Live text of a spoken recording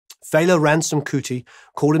Fela Ransom Kuti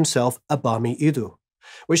called himself Abami Idu,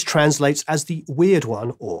 which translates as the weird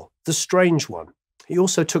one or the strange one. He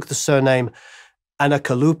also took the surname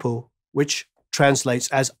Anakalupu, which translates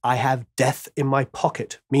as I have death in my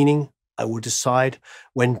pocket, meaning I will decide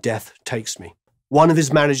when death takes me. One of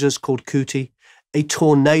his managers called Kuti a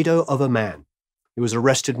tornado of a man. He was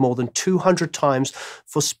arrested more than 200 times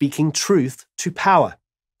for speaking truth to power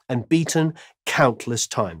and beaten countless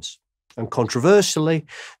times. And controversially,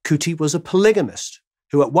 Kuti was a polygamist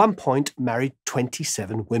who at one point married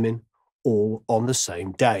 27 women, all on the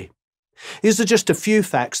same day. These are just a few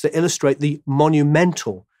facts that illustrate the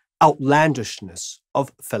monumental outlandishness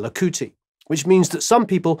of Fela Kuti, which means that some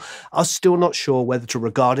people are still not sure whether to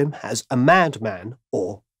regard him as a madman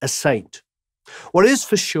or a saint. What is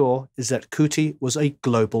for sure is that Kuti was a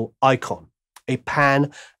global icon, a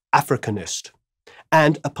pan-Africanist,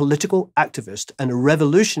 and a political activist and a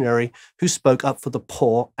revolutionary who spoke up for the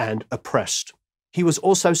poor and oppressed. He was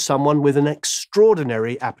also someone with an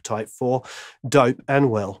extraordinary appetite for dope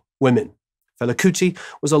and, well, women. Fela Kuti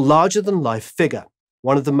was a larger-than-life figure,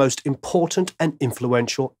 one of the most important and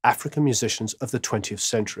influential African musicians of the 20th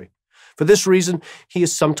century. For this reason, he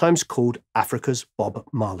is sometimes called Africa's Bob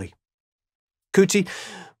Marley. Kuti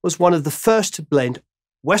was one of the first to blend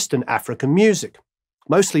Western African music,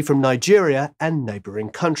 mostly from Nigeria and neighboring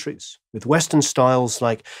countries, with Western styles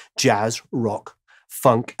like jazz, rock,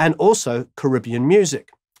 funk, and also Caribbean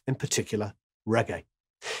music, in particular reggae.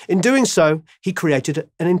 In doing so, he created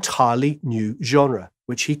an entirely new genre,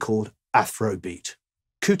 which he called Afrobeat.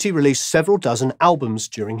 Kuti released several dozen albums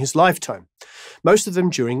during his lifetime, most of them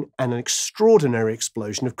during an extraordinary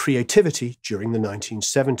explosion of creativity during the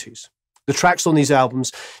 1970s. The tracks on these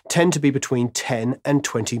albums tend to be between 10 and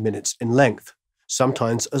 20 minutes in length,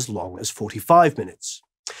 sometimes as long as 45 minutes.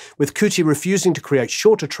 With Kuti refusing to create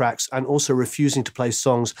shorter tracks and also refusing to play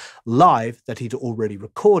songs live that he'd already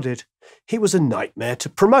recorded, he was a nightmare to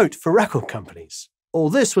promote for record companies. All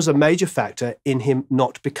this was a major factor in him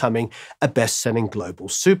not becoming a best-selling global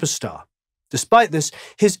superstar. Despite this,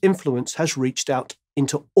 his influence has reached out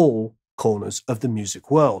into all corners of the music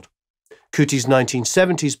world. Kuti's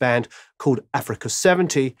 1970s band, called Africa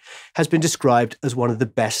 70, has been described as one of the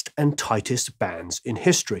best and tightest bands in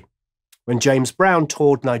history. When James Brown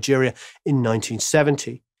toured Nigeria in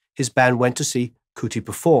 1970, his band went to see Kuti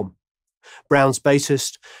perform. Brown's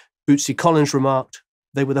bassist, Bootsy Collins, remarked,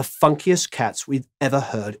 "They were the funkiest cats we'd ever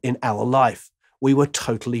heard in our life. We were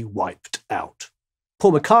totally wiped out."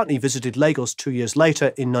 Paul McCartney visited Lagos 2 years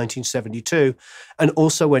later in 1972 and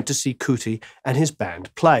also went to see Kuti and his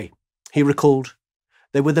band play. He recalled,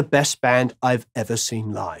 "They were the best band I've ever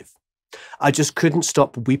seen live. I just couldn't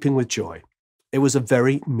stop weeping with joy. It was a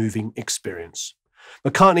very moving experience."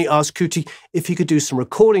 McCartney asked Kuti if he could do some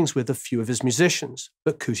recordings with a few of his musicians,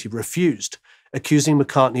 but Kuti refused, accusing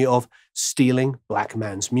McCartney of stealing black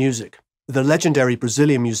man's music. The legendary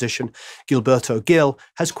Brazilian musician Gilberto Gil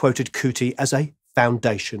has quoted Kuti as a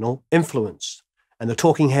foundational influence, and the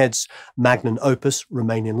Talking Heads' magnum opus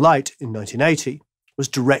Remain in Light in 1980 was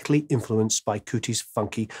directly influenced by Kuti's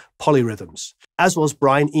funky polyrhythms, as was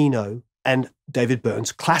Brian Eno and David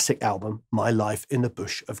Byrne's classic album My Life in the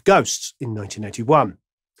Bush of Ghosts in 1981.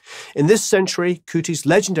 In this century, Kuti's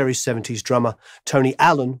legendary 70s drummer Tony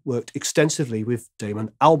Allen worked extensively with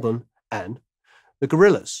Damon Albarn and the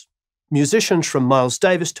Gorillaz. Musicians from Miles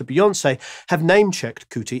Davis to Beyoncé have name-checked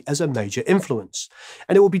Kuti as a major influence,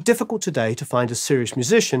 and it will be difficult today to find a serious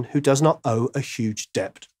musician who does not owe a huge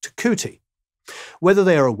debt to Kuti, whether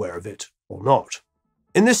they are aware of it or not.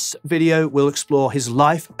 In this video, we'll explore his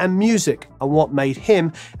life and music and what made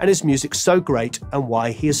him and his music so great and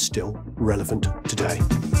why he is still relevant today.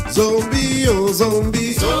 Zombie, oh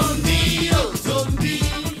zombie, zombie, oh zombie,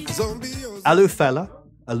 zombie, oh. Alu Fela,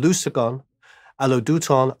 Olusegun,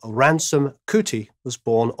 Oloduton Ransom Kuti was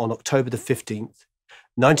born on October the 15th,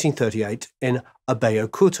 1938 in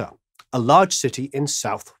Abeokuta, a large city in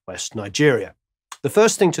southwest Nigeria. The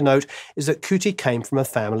first thing to note is that Kuti came from a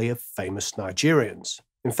family of famous Nigerians.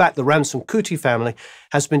 In fact, the Ransom Kuti family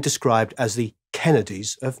has been described as the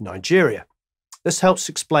Kennedys of Nigeria. This helps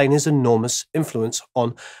explain his enormous influence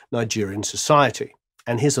on Nigerian society,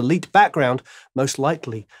 and his elite background most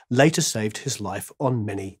likely later saved his life on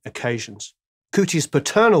many occasions. Kuti's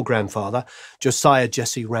paternal grandfather, Josiah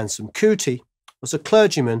Jesse Ransom Kuti, was a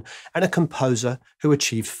clergyman and a composer who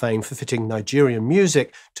achieved fame for fitting Nigerian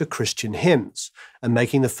music to Christian hymns and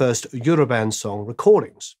making the first Yoruban song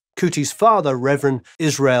recordings. Kuti's father, Reverend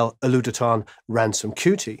Israel Oludetan Ransom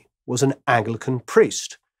Kuti, was an Anglican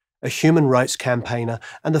priest, a human rights campaigner,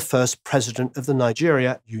 and the first president of the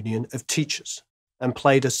Nigeria Union of Teachers. and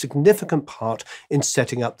played a significant part in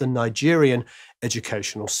setting up the Nigerian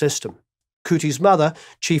educational system. Kuti's mother,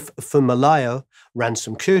 Chief Funmilayo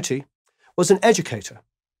Ransom Kuti, was an educator,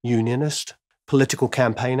 unionist, political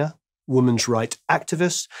campaigner, women's rights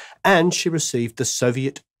activist, and she received the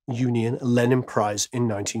Soviet Union Lenin Prize in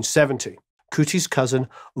 1970. Kuti's cousin,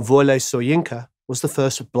 Wole Soyinka, was the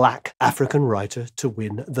first black African writer to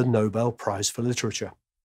win the Nobel Prize for Literature.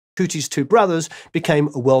 Kuti's two brothers became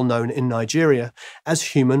well known in Nigeria as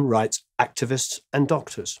human rights activists and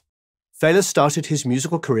doctors. Fela started his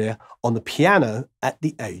musical career on the piano at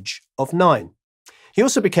the age of 9. He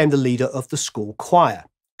also became the leader of the school choir.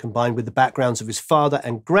 Combined with the backgrounds of his father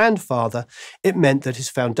and grandfather, it meant that his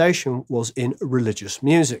foundation was in religious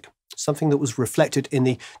music, something that was reflected in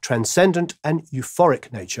the transcendent and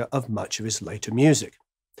euphoric nature of much of his later music.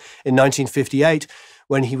 In 1958,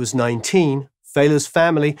 when he was 19, Fela's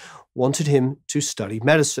family wanted him to study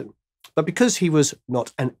medicine. But because he was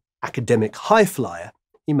not an academic high flyer,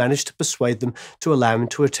 he managed to persuade them to allow him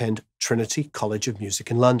to attend Trinity College of Music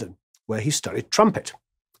in London, where he studied trumpet.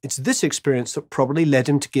 It's this experience that probably led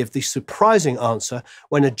him to give the surprising answer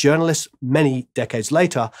when a journalist many decades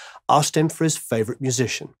later asked him for his favorite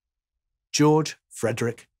musician, George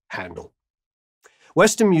Frederick Handel.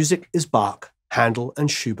 Western music is Bach, Handel, and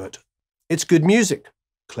Schubert. It's good music,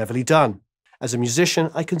 cleverly done. As a musician,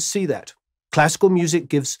 I can see that. Classical music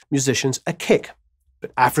gives musicians a kick,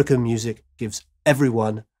 but African music gives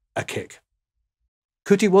everyone a kick.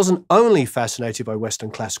 Kuti wasn't only fascinated by Western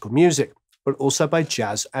classical music, but also by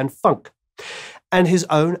jazz and funk, and his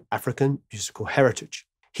own African musical heritage.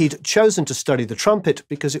 He'd chosen to study the trumpet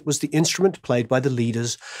because it was the instrument played by the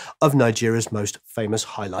leaders of Nigeria's most famous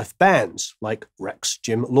highlife bands, like Rex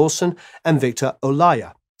Jim Lawson and Victor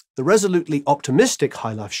Olaiya. The resolutely optimistic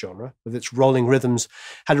highlife genre, with its rolling rhythms,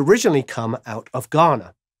 had originally come out of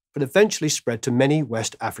Ghana, but eventually spread to many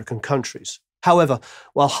West African countries. However,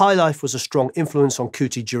 while highlife was a strong influence on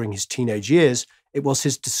Kuti during his teenage years, it was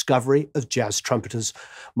his discovery of jazz trumpeters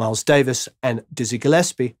Miles Davis and Dizzy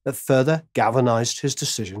Gillespie that further galvanized his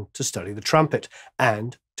decision to study the trumpet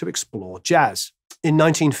and to explore jazz. In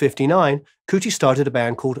 1959, Kuti started a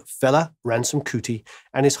band called Fela, Ransom Kuti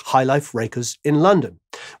and his Highlife Rakers in London,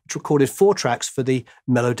 which recorded 4 tracks for the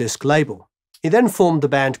Melodisc label. He then formed the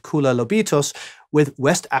band Kula Lobitos with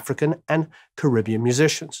West African and Caribbean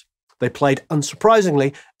musicians. They played,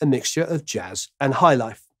 unsurprisingly, a mixture of jazz and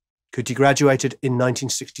highlife. Kuti graduated in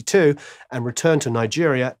 1962 and returned to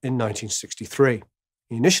Nigeria in 1963.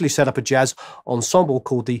 He initially set up a jazz ensemble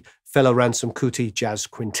called the Fela Ransom Kuti Jazz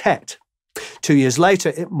Quintet. 2 years later,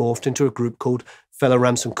 it morphed into a group called Fela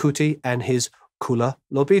Ransom Kuti and his Kula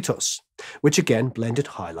Lobitos, which again blended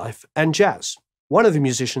highlife and jazz. One of the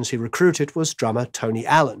musicians he recruited was drummer Tony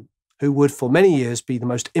Allen, who would for many years be the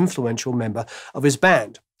most influential member of his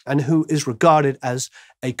band, and who is regarded as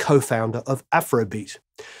a co-founder of Afrobeat.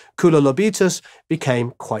 Kula Lobitos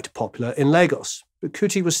became quite popular in Lagos, but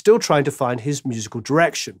Kuti was still trying to find his musical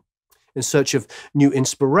direction. In search of new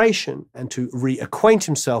inspiration and to reacquaint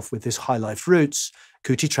himself with his highlife roots,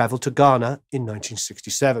 Kuti travelled to Ghana in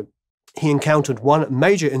 1967. He encountered one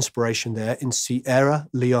major inspiration there in Sierra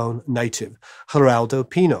Leone native Geraldo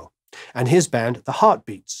Pino and his band, The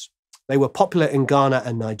Heartbeats. They were popular in Ghana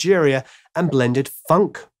and Nigeria and blended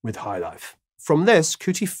funk with highlife. From this,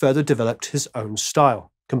 Kuti further developed his own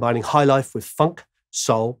style, combining highlife with funk,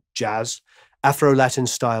 soul, jazz, Afro-Latin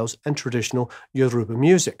styles, and traditional Yoruba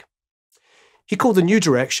music. He called the new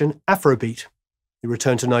direction Afrobeat. He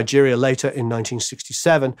returned to Nigeria later in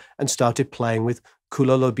 1967 and started playing with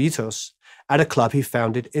Kula Lobitos at a club he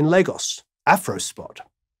founded in Lagos, Afro Spot.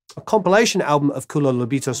 A compilation album of Kula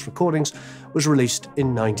Lobitos recordings was released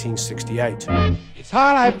in 1968. It's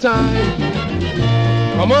high life time.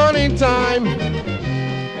 Come on in time.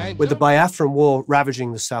 With the Biafran War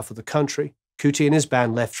ravaging the south of the country, Kuti and his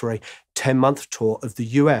band left for a 10-month tour of the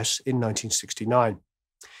US in 1969.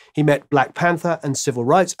 He met Black Panther and civil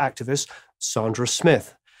rights activist Sandra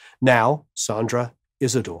Smith, now Sandra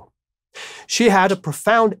Isidore. She had a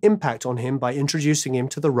profound impact on him by introducing him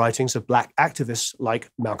to the writings of Black activists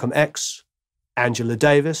like Malcolm X, Angela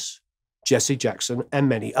Davis, Jesse Jackson, and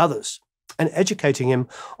many others, and educating him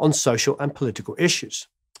on social and political issues.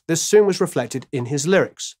 This soon was reflected in his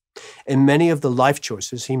lyrics, in many of the life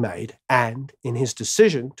choices he made, and in his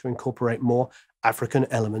decision to incorporate more African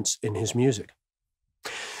elements in his music.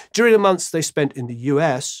 During the months they spent in the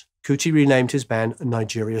US, Kuti renamed his band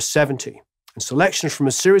Nigeria 70, and selections from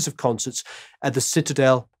a series of concerts at the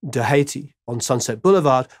Citadel de Haiti on Sunset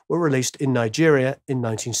Boulevard were released in Nigeria in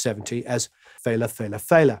 1970 as Fela Fela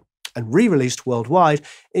Fela, and re-released worldwide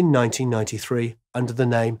in 1993 under the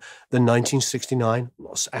name The 1969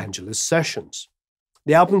 Los Angeles Sessions.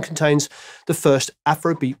 The album contains the first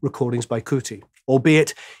Afrobeat recordings by Kuti,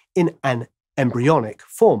 albeit in an embryonic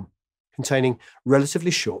form, containing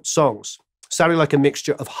relatively short songs, sounding like a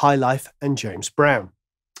mixture of High Life and James Brown.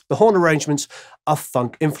 The horn arrangements are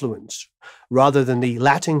funk influenced, rather than the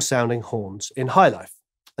Latin-sounding horns in High Life,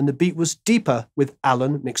 and the beat was deeper with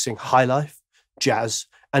Alan mixing High Life, jazz,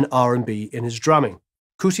 and R&B in his drumming.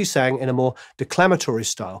 Kuti sang in a more declamatory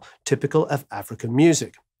style typical of African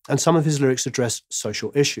music, and some of his lyrics address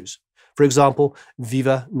social issues. For example,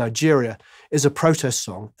 Viva Nigeria is a protest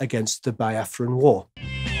song against the Biafran War.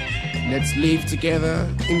 Let's live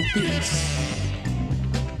together in peace.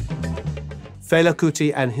 Fela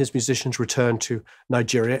Kuti and his musicians returned to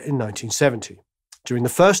Nigeria in 1970. During the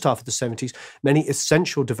first half of the 70s, many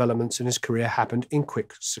essential developments in his career happened in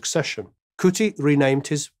quick succession. Kuti renamed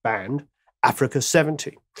his band Africa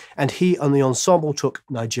 70, and he and the ensemble took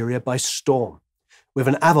Nigeria by storm, with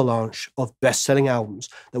an avalanche of best-selling albums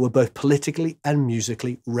that were both politically and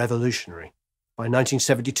musically revolutionary. By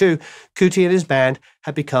 1972, Kuti and his band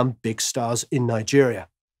had become big stars in Nigeria.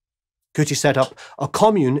 Kuti set up a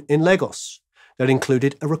commune in Lagos that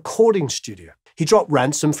included a recording studio. He dropped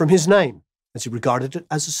ransom from his name, as he regarded it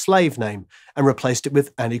as a slave name, and replaced it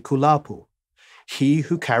with Anikulapo, he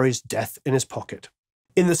who carries death in his pocket.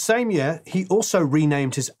 In the same year, he also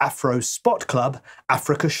renamed his Afro spot club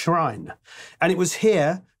Africa Shrine, and it was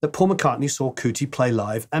here that Paul McCartney saw Kuti play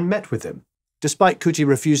live and met with him. Despite Kuti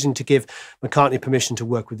refusing to give McCartney permission to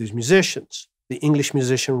work with his musicians, the English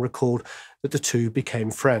musician recalled that the two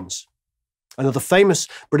became friends. Another famous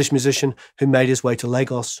British musician who made his way to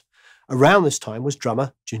Lagos around this time was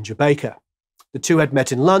drummer Ginger Baker. The two had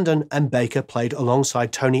met in London, and Baker played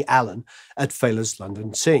alongside Tony Allen at Fela's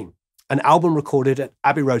London scene, an album recorded at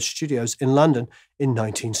Abbey Road Studios in London in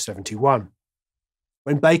 1971.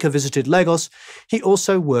 When Baker visited Lagos, he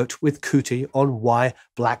also worked with Kuti on Why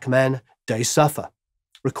Black Men They Suffer,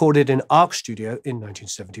 recorded in Arc Studio in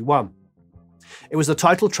 1971. It was the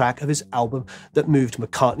title track of his album that moved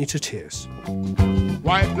McCartney to tears.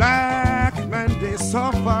 Why black men they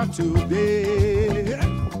suffer today.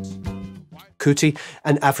 Kuti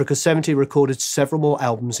and Africa 70 recorded several more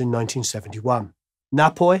albums in 1971.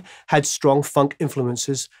 Napoi had strong funk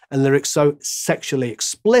influences and lyrics so sexually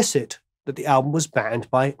explicit that the album was banned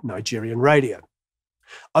by Nigerian radio.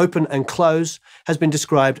 Open and Close has been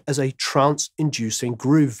described as a trance-inducing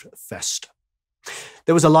groove fest.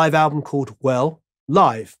 There was a live album called Well,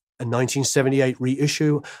 Live. A 1978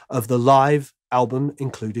 reissue of the live album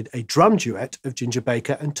included a drum duet of Ginger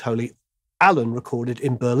Baker and Tony Allen recorded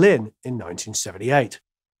in Berlin in 1978.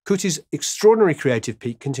 Kuti's extraordinary creative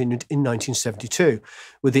peak continued in 1972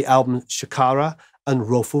 with the album Shakara and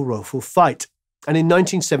Roful Roful Fight, and in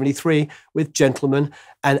 1973 with Gentleman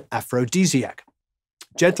and Aphrodisiac.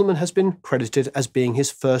 Gentleman has been credited as being his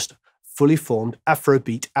first fully formed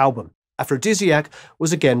Afrobeat album. Aphrodisiac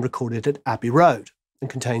was again recorded at Abbey Road and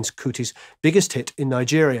contains Kuti's biggest hit in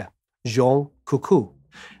Nigeria, Jean Coucou,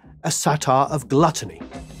 a satire of gluttony.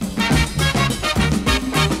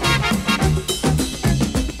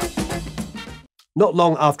 Not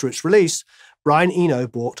long after its release, Brian Eno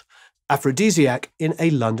bought Aphrodisiac in a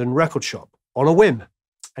London record shop on a whim,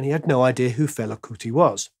 and he had no idea who Fela Kuti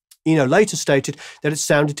was. Eno later stated that it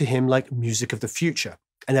sounded to him like music of the future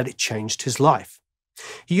and that it changed his life.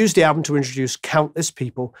 He used the album to introduce countless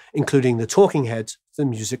people, including the Talking Heads, to the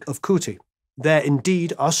music of Kuti. There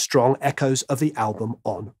indeed are strong echoes of the album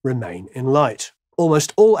on Remain in Light.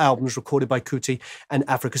 Almost all albums recorded by Kuti and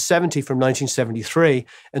Africa 70 from 1973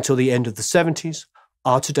 until the end of the 70s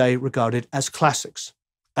are today regarded as classics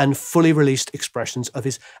and fully released expressions of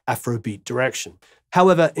his Afrobeat direction.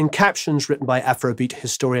 However, in captions written by Afrobeat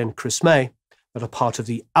historian Chris May, that are part of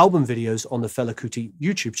the album videos on the Fela Kuti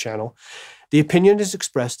YouTube channel, the opinion is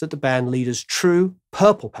expressed that the band leader's true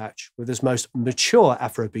purple patch with his most mature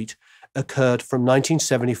Afrobeat occurred from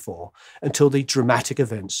 1974 until the dramatic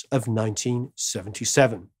events of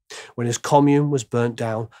 1977, when his commune was burnt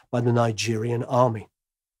down by the Nigerian army.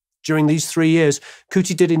 During these 3 years,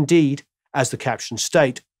 Kuti did indeed, as the captions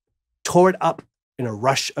state, tore it up in a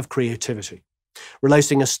rush of creativity,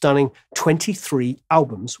 releasing a stunning 23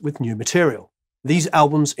 albums with new material. These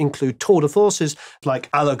albums include tour de forces like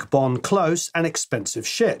Alec Bon Close and Expensive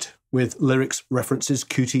Shit, with lyrics references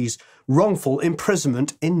Kuti's wrongful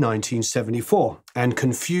imprisonment in 1974, and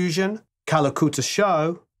Confusion, Kalakuta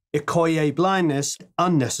Show, Ikoye Blindness,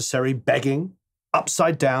 Unnecessary Begging,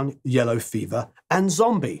 Upside Down, Yellow Fever, and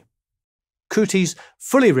Zombie. Kuti's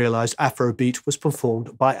fully realized Afrobeat was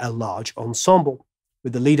performed by a large ensemble,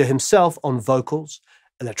 with the leader himself on vocals,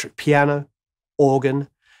 electric piano, organ,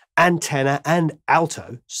 and tenor and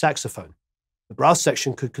alto saxophone. The brass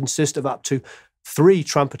section could consist of up to 3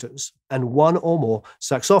 trumpeters and 1 or more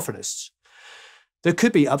saxophonists. There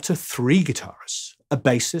could be up to 3 guitarists, a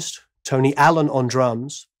bassist, Tony Allen on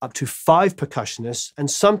drums, up to 5 percussionists, and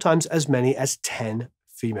sometimes as many as 10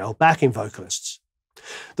 female backing vocalists.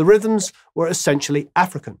 The rhythms were essentially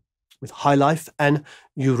African, with highlife and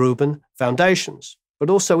Yoruban foundations, but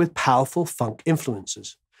also with powerful funk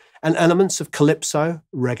influences, and elements of calypso,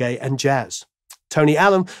 reggae, and jazz. Tony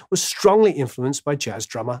Allen was strongly influenced by jazz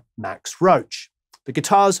drummer Max Roach. The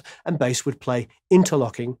guitars and bass would play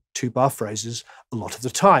interlocking 2-bar phrases a lot of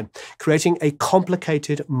the time, creating a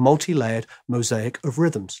complicated, multi-layered mosaic of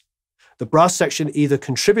rhythms. The brass section either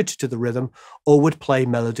contributed to the rhythm or would play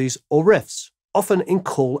melodies or riffs, often in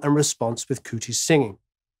call and response with Kuti's singing,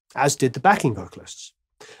 as did the backing vocalists.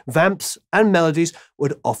 Vamps and melodies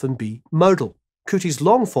would often be modal. Kuti's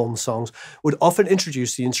long-form songs would often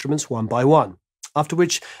introduce the instruments one by one, after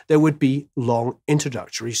which there would be long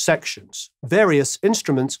introductory sections. Various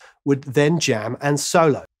instruments would then jam and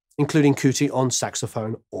solo, including Kuti on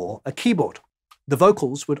saxophone or a keyboard. The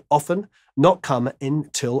vocals would often not come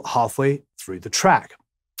until halfway through the track.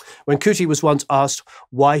 When Kuti was once asked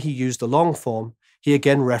why he used the long form, he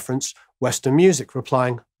again referenced Western music,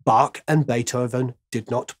 replying, "Bach and Beethoven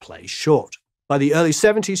did not play short." By the early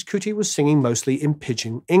 70s, Kuti was singing mostly in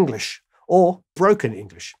pidgin English or broken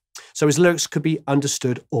English, so his lyrics could be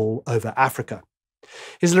understood all over Africa.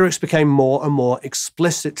 His lyrics became more and more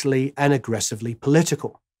explicitly and aggressively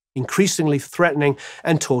political, increasingly threatening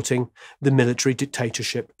and taunting the military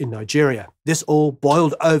dictatorship in Nigeria. This all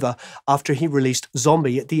boiled over after he released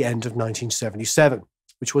Zombie at the end of 1977,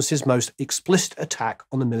 which was his most explicit attack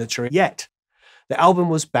on the military yet. The album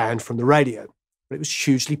was banned from the radio, but it was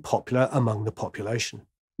hugely popular among the population.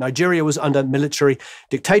 Nigeria was under military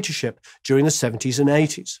dictatorship during the 70s and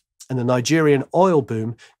 80s, and the Nigerian oil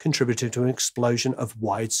boom contributed to an explosion of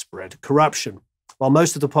widespread corruption, while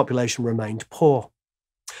most of the population remained poor.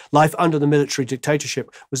 Life under the military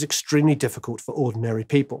dictatorship was extremely difficult for ordinary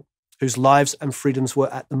people, whose lives and freedoms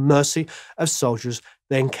were at the mercy of soldiers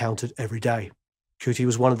they encountered every day. Kuti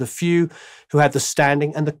was one of the few who had the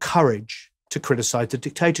standing and the courage to criticize the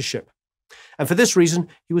dictatorship, and for this reason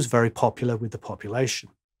he was very popular with the population.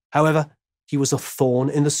 However, he was a thorn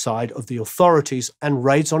in the side of the authorities, and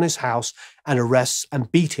raids on his house and arrests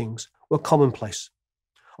and beatings were commonplace.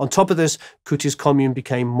 On top of this, Kuti's commune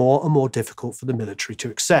became more and more difficult for the military to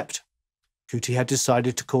accept. Kuti had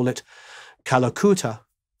decided to call it Calcutta,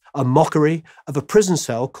 a mockery of a prison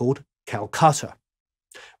cell called Calcutta,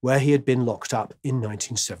 where he had been locked up in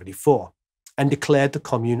 1974, and declared the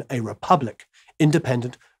commune a republic,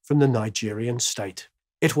 independent from the Nigerian state.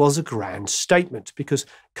 It was a grand statement because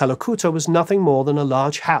Calcutta was nothing more than a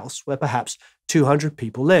large house where perhaps 200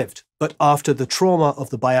 people lived. But after the trauma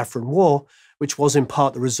of the Biafran War, which was in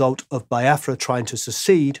part the result of Biafra trying to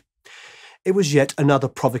secede, it was yet another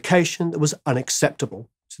provocation that was unacceptable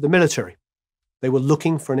to the military. They were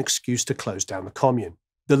looking for an excuse to close down the commune.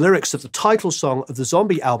 The lyrics of the title song of the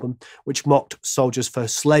Zombie album, which mocked soldiers for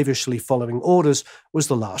slavishly following orders, was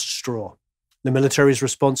the last straw. The military's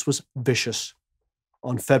response was vicious.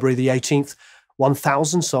 On February the 18th,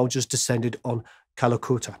 1,000 soldiers descended on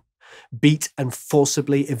Calcutta, beat and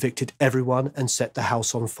forcibly evicted everyone and set the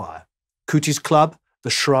house on fire. Kuti's club, the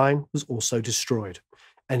Shrine, was also destroyed,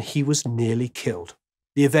 and he was nearly killed.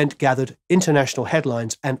 The event gathered international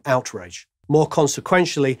headlines and outrage. More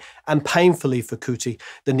consequentially and painfully for Kuti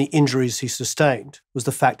than the injuries he sustained was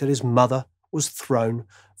the fact that his mother was thrown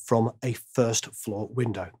from a first-floor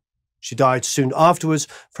window. She died soon afterwards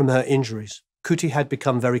from her injuries. Kuti had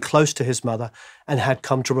become very close to his mother and had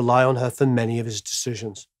come to rely on her for many of his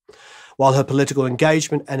decisions, while her political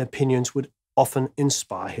engagement and opinions would often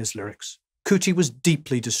inspire his lyrics. Kuti was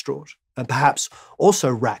deeply distraught and perhaps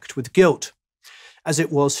also racked with guilt, as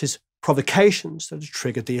it was his provocations that had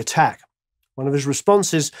triggered the attack. One of his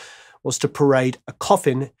responses was to parade a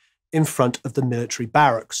coffin in front of the military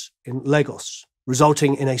barracks in Lagos,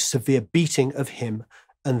 resulting in a severe beating of him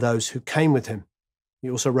and those who came with him. He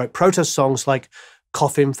also wrote protest songs like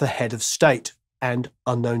Coffin for Head of State and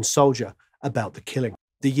Unknown Soldier about the killing.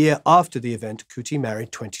 The year after the event, Kuti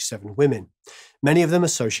married 27 women, many of them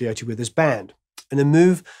associated with his band, in a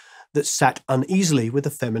move that sat uneasily with the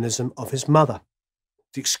feminism of his mother.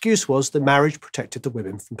 The excuse was that marriage protected the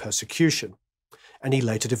women from persecution, and he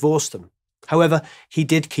later divorced them. However, he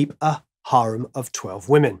did keep a harem of 12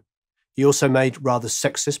 women. He also made rather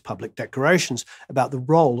sexist public declarations about the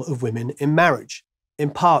role of women in marriage. In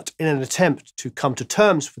part, in an attempt to come to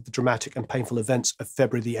terms with the dramatic and painful events of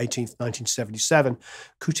February the 18th, 1977,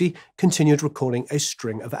 Kuti continued recording a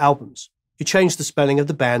string of albums. He changed the spelling of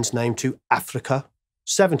the band's name to Africa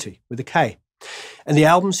 70 with a K. And the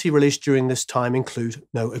albums he released during this time include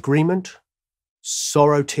No Agreement,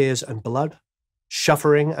 Sorrow, Tears and Blood,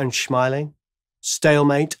 Shuffering and Smiling,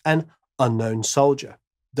 Stalemate and Unknown Soldier.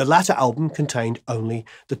 The latter album contained only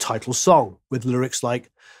the title song, with lyrics like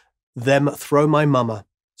Them Throw My Mama,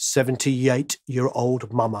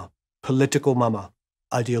 78-year-old mama, political mama,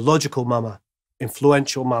 ideological mama,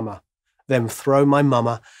 influential mama, them throw my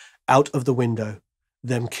mama out of the window,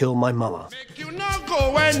 them kill my mama. Make you not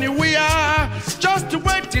go anywhere, just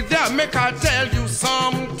wait till there, make I tell you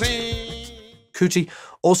something. Kuti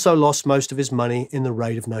also lost most of his money in the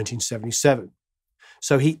raid of 1977,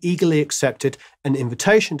 so he eagerly accepted an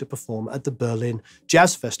invitation to perform at the Berlin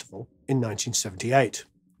Jazz Festival in 1978,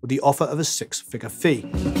 with the offer of a six-figure fee.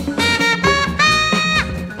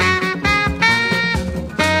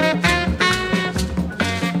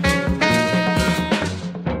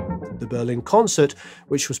 The Berlin concert,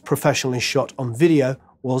 which was professionally shot on video,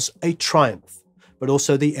 was a triumph, but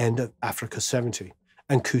also the end of Africa 70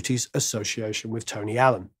 and Kuti's association with Tony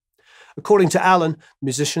Allen. According to Allen,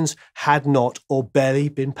 musicians had not or barely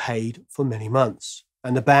been paid for many months,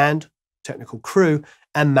 and the band, technical crew,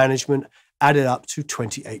 and management added up to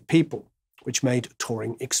 28 people, which made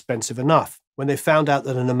touring expensive enough. When they found out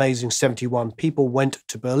that an amazing 71 people went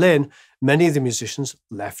to Berlin, many of the musicians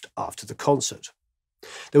left after the concert.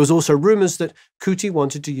 There was also rumors that Kuti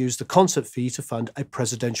wanted to use the concert fee to fund a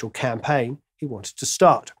presidential campaign he wanted to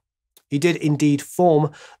start. He did indeed form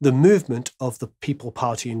the movement of the People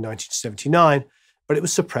Party in 1979, but it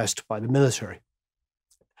was suppressed by the military.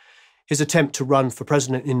 His attempt to run for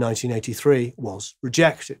president in 1983 was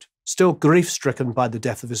rejected. Still grief-stricken by the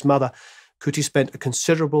death of his mother, Kuti spent a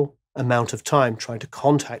considerable amount of time trying to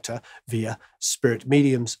contact her via spirit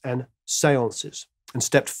mediums and seances, and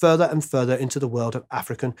stepped further and further into the world of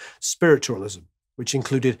African spiritualism, which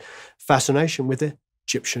included fascination with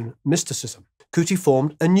Egyptian mysticism. Kuti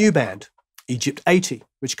formed a new band, Egypt 80,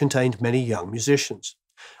 which contained many young musicians.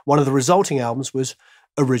 One of the resulting albums was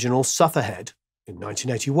Original Sufferhead in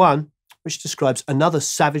 1981, which describes another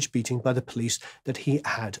savage beating by the police that he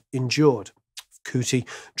had endured. Kuti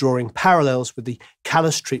drawing parallels with the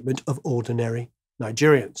callous treatment of ordinary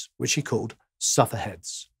Nigerians, which he called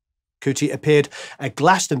sufferheads. Kuti appeared at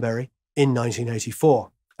Glastonbury in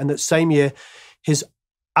 1984, and that same year his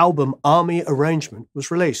album Army Arrangement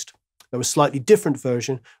was released, though a slightly different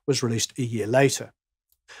version was released a year later.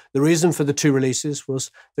 The reason for the two releases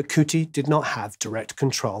was that Kuti did not have direct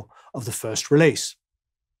control of the first release.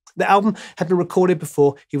 The album had been recorded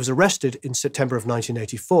before he was arrested in September of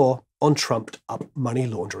 1984 on trumped-up money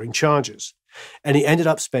laundering charges, and he ended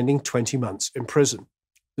up spending 20 months in prison.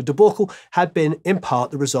 The debacle had been in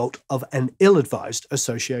part the result of an ill-advised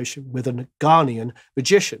association with a Ghanaian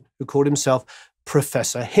magician who called himself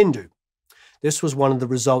Professor Hindu. This was one of the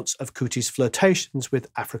results of Kuti's flirtations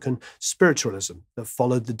with African spiritualism that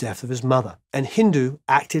followed the death of his mother, and Hindu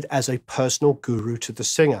acted as a personal guru to the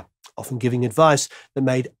singer, often giving advice that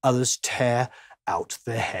made others tear out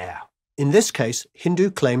their hair. In this case,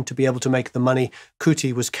 Hindu claimed to be able to make the money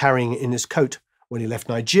Kuti was carrying in his coat when he left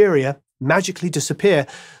Nigeria magically disappear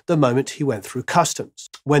the moment he went through customs.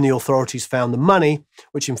 When the authorities found the money,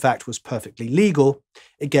 which in fact was perfectly legal,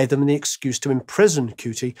 it gave them the excuse to imprison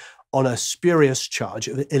Kuti on a spurious charge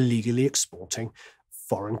of illegally exporting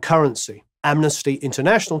foreign currency. Amnesty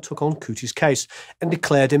International took on Kuti's case and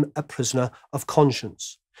declared him a prisoner of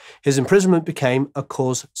conscience. His imprisonment became a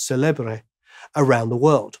cause célèbre around the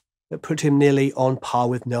world that put him nearly on par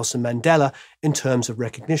with Nelson Mandela in terms of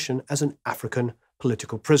recognition as an African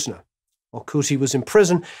political prisoner. While Kuti was in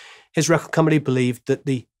prison, his record company believed that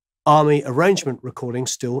the Army Arrangement recording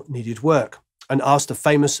still needed work and asked a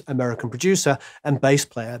famous American producer and bass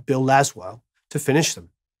player, Bill Laswell, to finish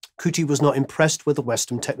them. Kuti was not impressed with the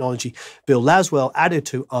Western technology Bill Laswell added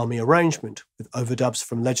to Army Arrangement, with overdubs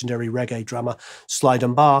from legendary reggae drummer Sly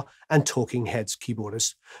Dunbar and Talking Heads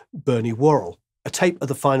keyboardist Bernie Worrell. A tape of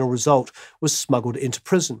the final result was smuggled into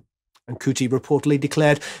prison, and Kuti reportedly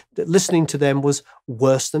declared that listening to them was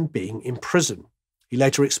worse than being in prison. He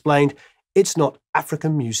later explained, "It's not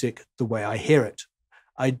African music the way I hear it.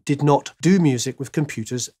 I did not do music with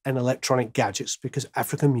computers and electronic gadgets because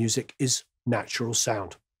African music is natural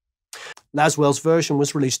sound." Laswell's version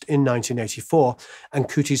was released in 1984 and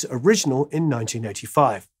Kuti's original in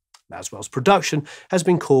 1985. Laswell's production has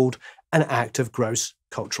been called an act of gross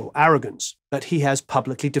cultural arrogance. But he has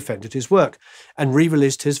publicly defended his work and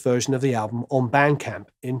re-released his version of the album on Bandcamp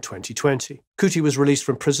in 2020. Kuti was released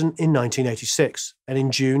from prison in 1986, and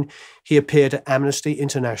in June he appeared at Amnesty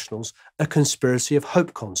International's A Conspiracy of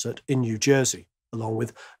Hope concert in New Jersey, along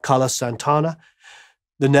with Carlos Santana,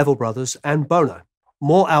 the Neville Brothers, and Bono.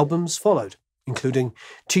 More albums followed, including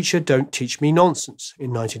Teacher Don't Teach Me Nonsense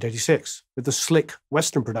in 1986, with the slick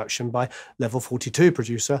Western production by Level 42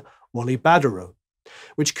 producer Wally Badarou,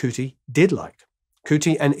 which Kuti did like.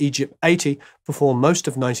 Kuti and Egypt 80 performed most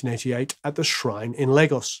of 1988 at the Shrine in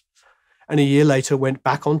Lagos, and a year later went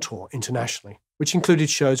back on tour internationally, which included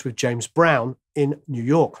shows with James Brown in New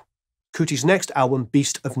York. Kuti's next album,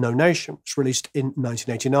 Beast of No Nation, was released in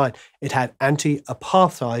 1989. It had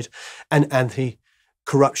anti-apartheid and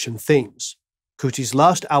anti-corruption themes. Kuti's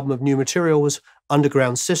last album of new material was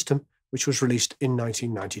Underground System, which was released in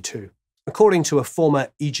 1992. According to a former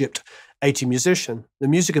Egypt 80 musician, the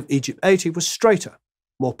music of Egypt 80 was straighter,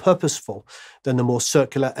 more purposeful than the more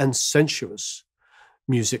circular and sensuous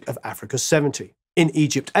music of Africa 70. In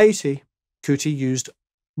Egypt 80, Kuti used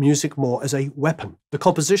music more as a weapon. The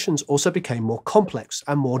compositions also became more complex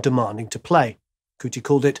and more demanding to play. Kuti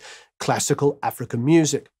called it classical African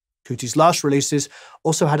music. Kuti's last releases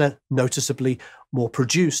also had a noticeably more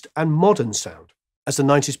produced and modern sound. As the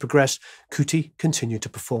 90s progressed, Kuti continued to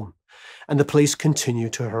perform, and the police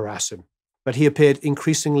continued to harass him. But he appeared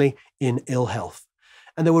increasingly in ill health,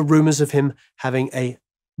 and there were rumors of him having a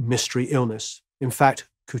mystery illness. In fact,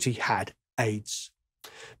 Kuti had AIDS,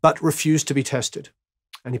 but refused to be tested,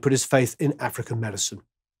 and he put his faith in African medicine.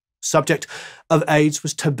 The subject of AIDS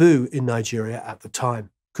was taboo in Nigeria at the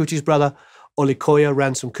time. Kuti's brother, Olikoya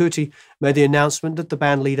Ransom Kuti, made the announcement that the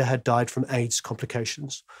band leader had died from AIDS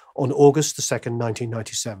complications on August 2nd,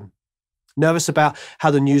 1997. Nervous about how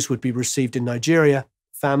the news would be received in Nigeria,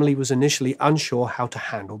 family was initially unsure how to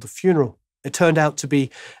handle the funeral. It turned out to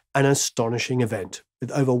be an astonishing event,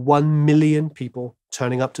 with over 1 million people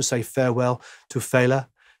turning up to say farewell to Fela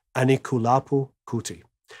Anikulapo Kuti,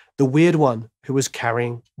 the weird one who was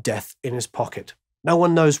carrying death in his pocket. No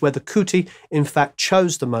one knows whether Kuti, in fact,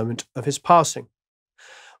 chose the moment of his passing.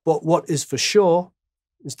 But what is for sure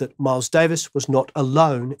is that Miles Davis was not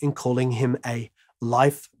alone in calling him a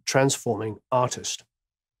life-transforming artist.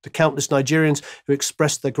 The countless Nigerians who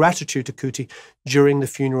expressed their gratitude to Kuti during the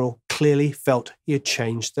funeral clearly felt he had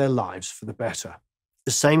changed their lives for the better.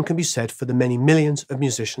 The same can be said for the many millions of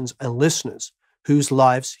musicians and listeners whose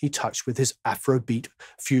lives he touched with his Afrobeat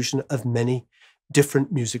fusion of many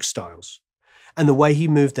different music styles, and the way he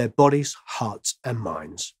moved their bodies, hearts, and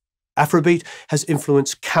minds. Afrobeat has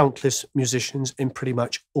influenced countless musicians in pretty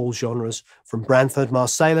much all genres, from Branford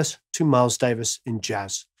Marsalis to Miles Davis in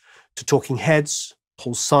jazz, to Talking Heads,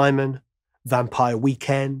 Paul Simon, Vampire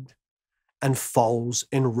Weekend, and Foals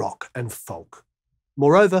in rock and folk.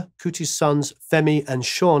 Moreover, Kuti's sons Femi and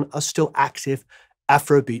Sean are still active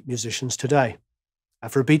Afrobeat musicians today.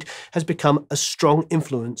 Afrobeat has become a strong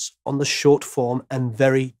influence on the short-form and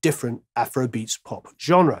very different Afrobeats pop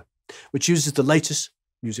genre, which uses the latest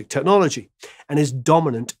music technology and is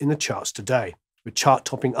dominant in the charts today, with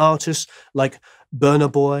chart-topping artists like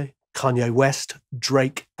Burna Boy, Kanye West,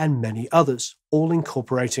 Drake, and many others, all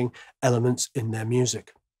incorporating elements in their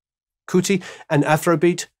music. Kuti and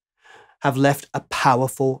Afrobeat have left a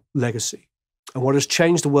powerful legacy, and what has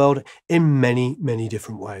changed the world in many, many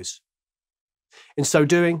different ways. In so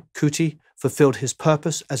doing, Kuti fulfilled his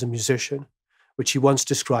purpose as a musician, which he once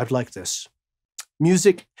described like this: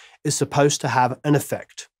 music is supposed to have an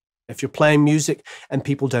effect. If you're playing music and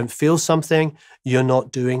people don't feel something, you're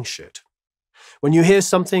not doing shit. When you hear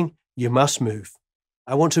something, you must move.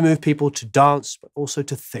 I want to move people to dance, but also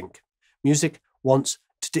to think. Music wants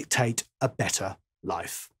to dictate a better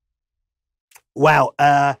life. Wow.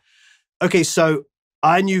 Okay, so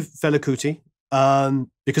I knew Fela Kuti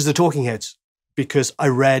because of the Talking Heads, because I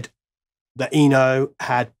read that Eno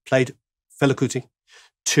had played Fela Kuti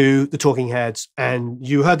to the Talking Heads, and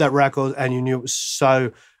you heard that record and you knew it was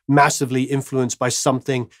so massively influenced by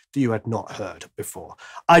something that you had not heard before.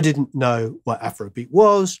 I didn't know what Afrobeat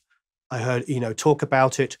was. I heard Eno talk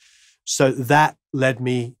about it. So that led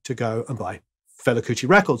me to go and buy Fela Kuti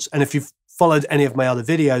records. And if you've followed any of my other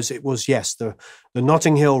videos, it was, yes, the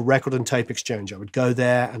Notting Hill Record and Tape Exchange. I would go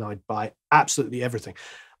there and I'd buy absolutely everything.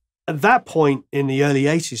 At that point in the early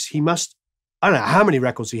 80s, I don't know how many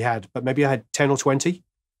records he had, but maybe I had 10 or 20.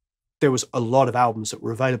 There was a lot of albums that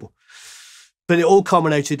were available. But it all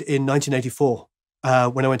culminated in 1984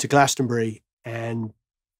 when I went to Glastonbury, and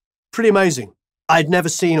pretty amazing. I'd never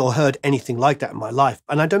seen or heard anything like that in my life,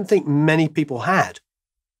 and I don't think many people had.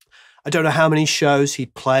 I don't know how many shows he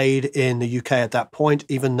played in the UK at that point,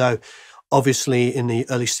 even though obviously in the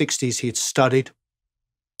early 60s he had studied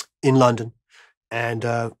in London and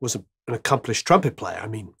was an accomplished trumpet player. I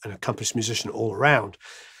mean, an accomplished musician all around.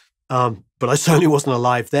 But I certainly wasn't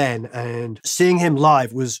alive then. And seeing him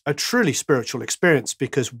live was a truly spiritual experience,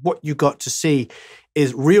 because what you got to see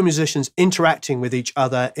is real musicians interacting with each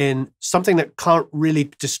other in something that can't really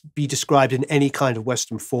be described in any kind of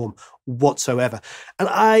Western form whatsoever. And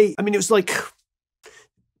I mean, it was like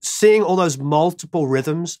seeing all those multiple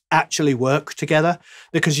rhythms actually work together,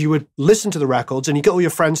 because you would listen to the records and you get all your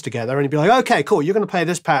friends together and you'd be like, okay, cool, you're going to play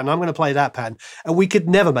this pattern, I'm going to play that pattern. And we could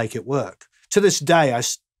never make it work. To this day, I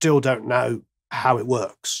still don't know how it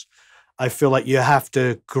works. I feel like you have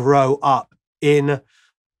to grow up in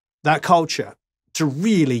that culture to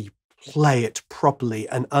really play it properly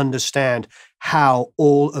and understand how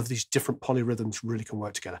all of these different polyrhythms really can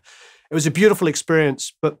work together. It was a beautiful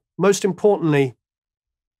experience, but most importantly,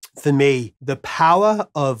 for me, the power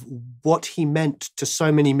of what he meant to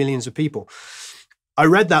so many millions of people. I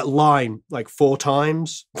read that line like 4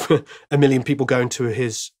 times, a million people going to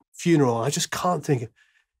his funeral. I just can't think of,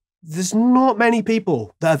 there's not many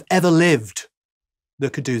people that have ever lived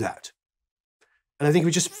that could do that. And I think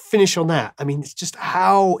we just finish on that. I mean, it's just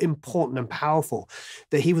how important and powerful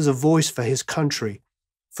that he was a voice for his country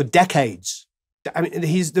for decades. I mean,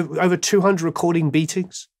 he's over 200 recording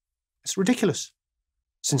beatings. It's ridiculous.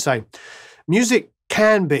 It's insane. Music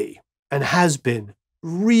can be and has been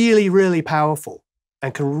really, really powerful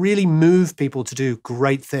and can really move people to do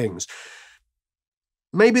great things.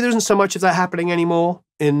 Maybe there isn't so much of that happening anymore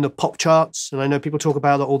in the pop charts. And I know people talk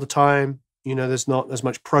about that all the time. You know, there's not as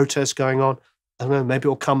much protest going on. I don't know, maybe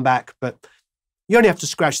it'll come back, but you only have to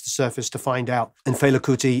scratch the surface to find out. And Fela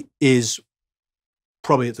Kuti is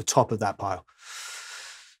probably at the top of that pile.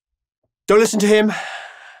 Don't listen to him.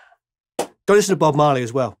 Go listen to Bob Marley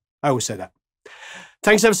as well. I always say that.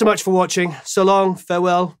 Thanks ever so much for watching. So long,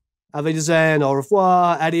 farewell, auf Wiedersehen, au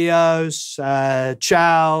revoir, adios,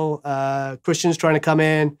 ciao, Christian's trying to come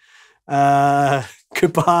in,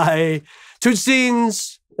 goodbye,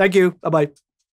 Tootsiens, thank you, bye-bye.